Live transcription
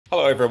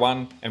Hello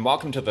everyone, and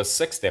welcome to the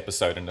 6th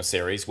episode in a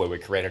series where we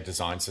create a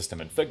design system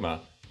in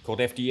Figma called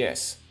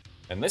FDS.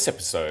 In this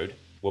episode,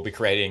 we'll be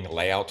creating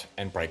layout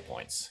and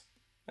breakpoints.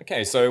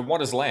 Okay, so what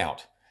is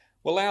layout?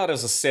 Well, layout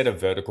is a set of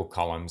vertical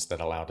columns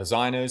that allow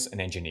designers and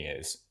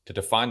engineers to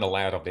define the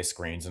layout of their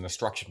screens in a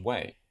structured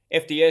way.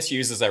 FDS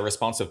uses a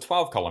responsive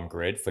 12-column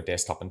grid for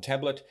desktop and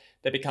tablet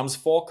that becomes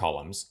 4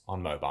 columns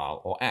on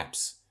mobile or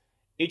apps.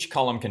 Each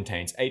column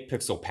contains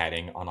 8-pixel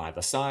padding on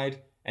either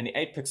side, and the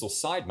 8-pixel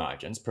side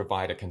margins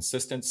provide a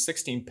consistent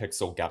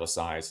 16-pixel gutter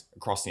size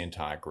across the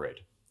entire grid.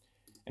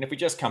 And if we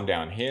just come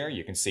down here,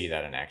 you can see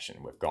that in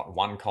action. We've got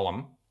one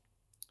column,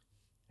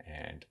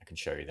 and I can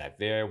show you that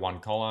there,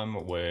 one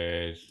column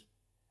with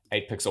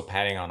 8-pixel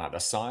padding on either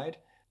side.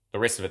 The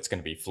rest of it's going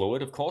to be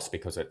fluid, of course,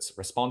 because it's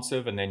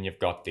responsive, and then you've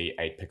got the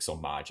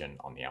 8-pixel margin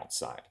on the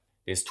outside.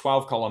 There's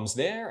 12 columns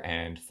there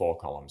and 4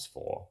 columns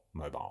for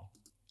mobile.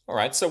 All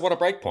right, so what are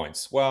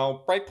breakpoints?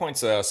 Well,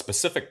 breakpoints are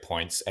specific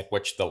points at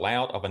which the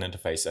layout of an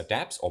interface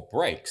adapts or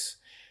breaks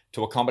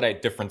to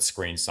accommodate different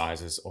screen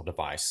sizes or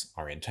device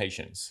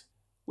orientations.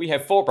 We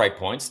have 4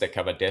 breakpoints that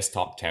cover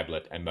desktop,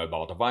 tablet, and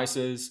mobile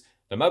devices.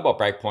 The mobile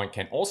breakpoint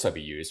can also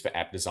be used for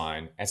app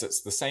design as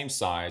it's the same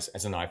size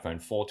as an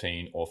iPhone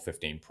 14 or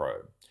 15 Pro.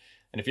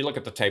 And if you look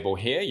at the table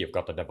here, you've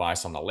got the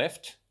device on the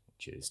left,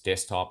 which is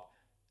desktop,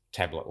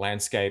 tablet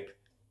landscape,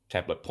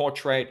 tablet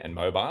portrait, and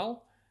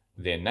mobile.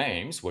 Their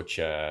names, which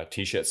are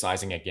t-shirt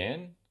sizing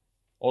again,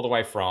 all the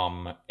way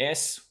from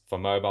S for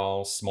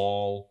mobile,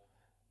 small,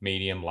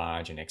 medium,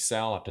 large, and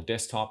XL up to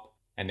desktop,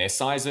 and their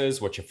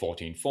sizes, which are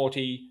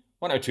 1440,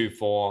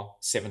 1024,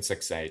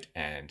 768,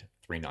 and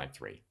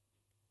 393.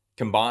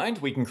 Combined,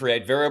 we can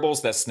create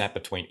variables that snap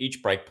between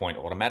each breakpoint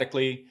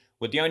automatically,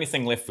 with the only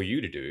thing left for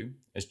you to do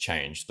is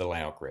change the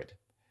layout grid.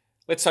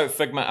 Let's hope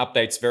Figma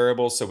updates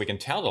variables so we can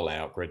tell the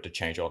layout grid to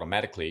change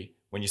automatically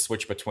when you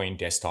switch between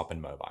desktop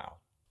and mobile.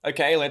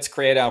 Okay, let's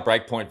create our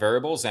breakpoint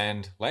variables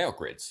and layout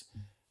grids.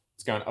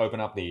 Let's go and open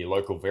up the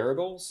local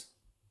variables.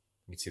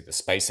 You can see the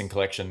spacing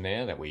collection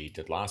there that we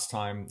did last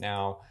time.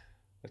 Now,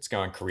 let's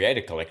go and create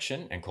a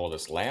collection and call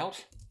this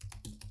layout.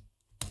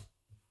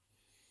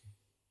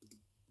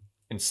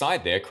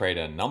 Inside there, create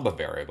a number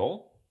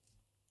variable.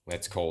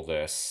 Let's call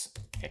this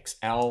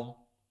XL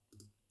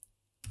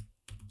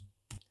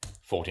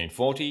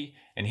 1440.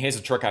 And here's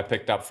a trick I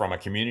picked up from a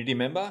community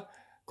member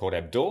called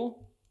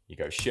Abdul. You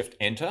go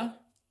Shift+Enter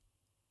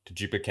to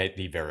duplicate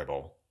the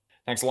variable.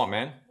 Thanks a lot,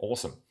 man.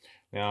 Awesome.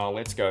 Now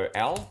let's go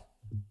L.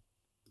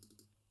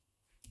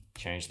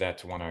 Change that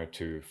to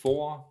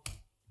 1024.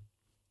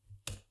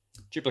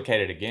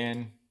 Duplicate it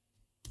again.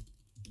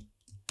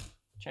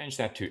 Change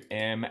that to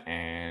M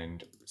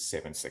and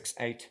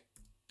 768.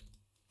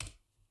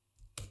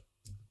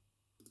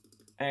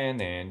 And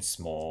then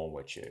small,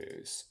 which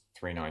is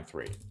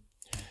 393.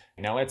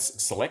 Now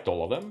let's select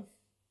all of them.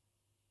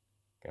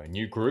 Go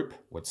new group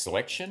with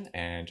selection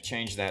and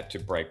change that to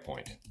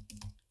breakpoint.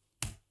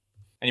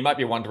 And you might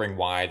be wondering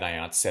why they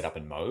aren't set up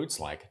in modes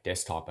like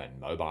desktop and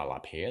mobile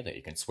up here that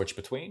you can switch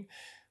between.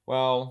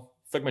 Well,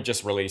 Figma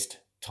just released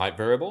type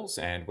variables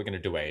and we're going to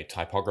do a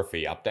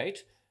typography update,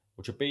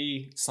 which will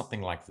be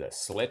something like this.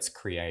 So let's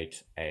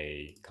create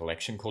a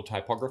collection called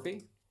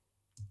typography.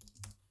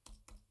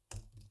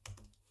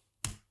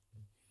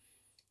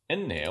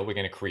 In there, we're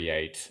going to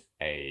create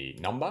a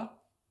number,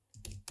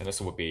 and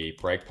this will be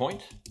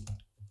breakpoint.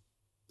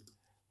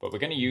 But we're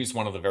going to use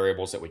one of the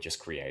variables that we just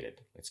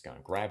created. Let's go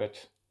and grab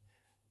it,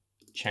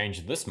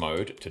 change this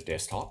mode to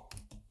desktop,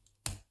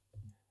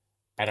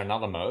 add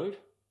another mode,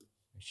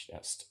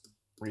 just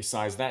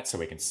resize that so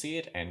we can see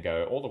it, and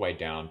go all the way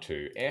down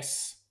to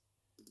S,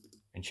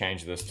 and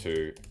change this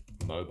to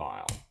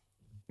mobile.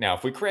 Now,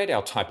 if we create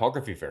our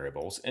typography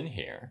variables in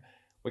here,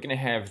 we're going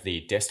to have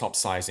the desktop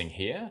sizing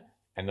here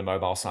and the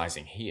mobile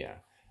sizing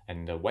here.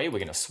 And the way we're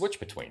going to switch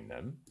between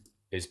them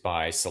is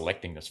by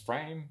selecting this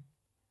frame,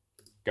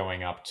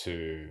 going up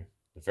to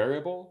the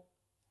variable,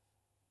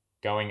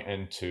 going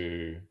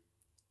into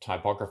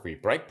typography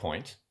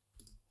breakpoint,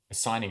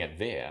 assigning it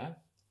there,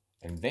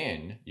 and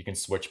then you can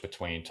switch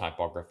between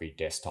typography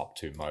desktop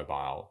to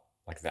mobile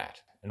like that.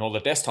 And all the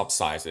desktop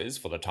sizes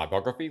for the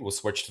typography will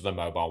switch to the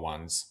mobile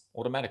ones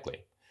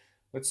automatically.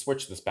 Let's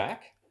switch this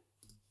back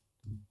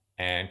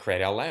and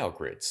create our layout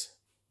grids.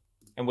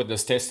 And with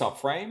this desktop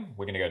frame,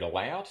 we're going to go to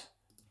layout,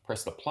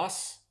 press the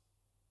plus,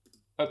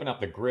 open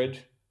up the grid,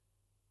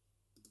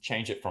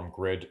 change it from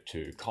grid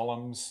to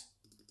columns,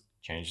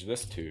 change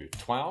this to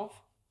 12.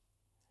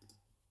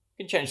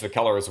 You can change the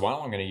color as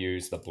well. I'm going to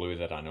use the blue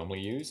that I normally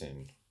use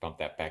and bump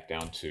that back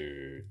down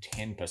to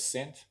 10%.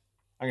 I'm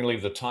going to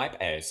leave the type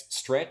as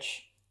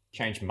stretch,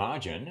 change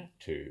margin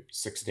to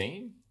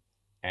 16,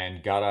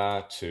 and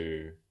gutter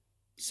to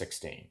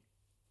 16.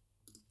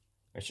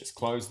 Let's just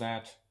close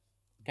that.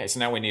 Okay,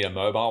 so now we need a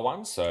mobile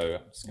one, so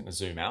I'm just going to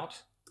zoom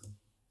out,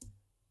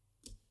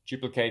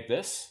 duplicate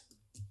this,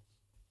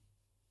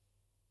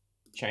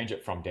 change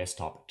it from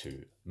desktop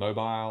to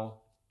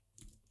mobile.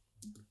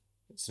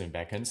 Let's zoom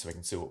back in so we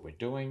can see what we're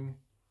doing.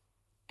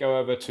 Go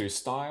over to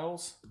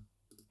styles,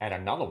 add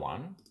another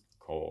one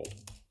called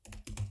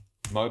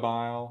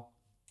mobile,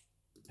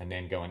 and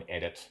then go and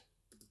edit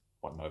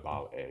what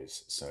mobile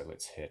is. So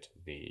let's hit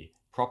the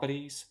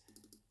properties,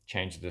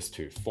 change this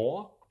to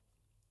 4,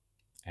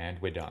 and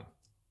we're done.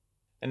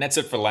 And that's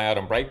it for layout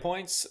and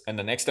breakpoints. In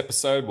the next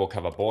episode, we'll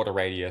cover border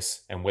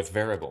radius and width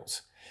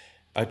variables.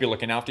 I hope you're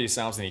looking after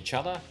yourselves and each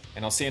other,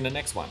 and I'll see you in the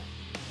next one.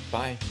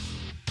 Bye.